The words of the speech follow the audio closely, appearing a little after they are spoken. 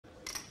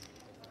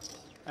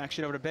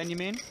Action over to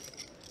Benyamine.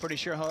 Pretty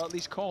sure he'll at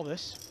least call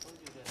this.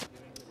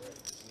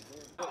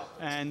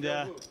 And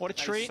what a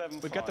treat.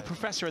 We've got the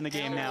professor in the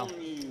game now.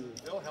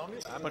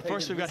 But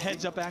first we've got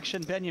heads-up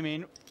action.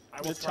 Benyamine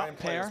with a top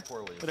pair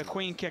with a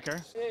queen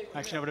kicker.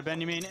 Action over to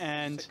Benyamine,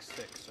 and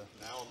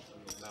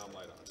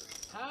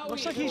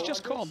looks like he's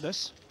just called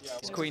this.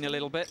 It's queen a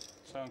little bit.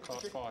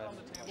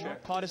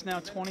 Pot is now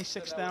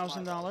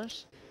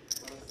 $26,000.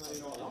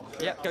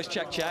 Yep, goes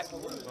check, check.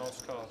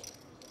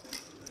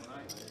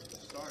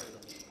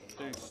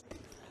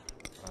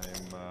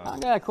 I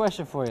got a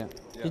question for you.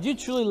 Yeah. Did you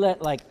truly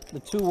let, like, the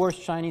two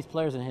worst Chinese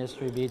players in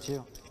history beat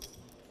you?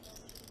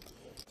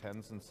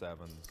 10s and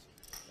 7s.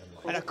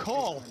 And a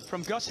call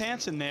from Gus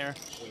Hansen there.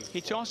 He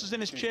tosses in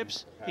his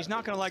chips. He's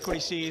not going to like what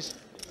he sees.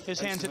 His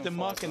hands hit the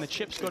muck, and the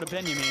chips go to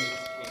Benyamine.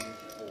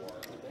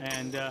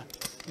 And,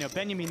 you know,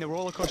 Benyamine, the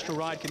roller coaster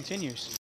ride continues.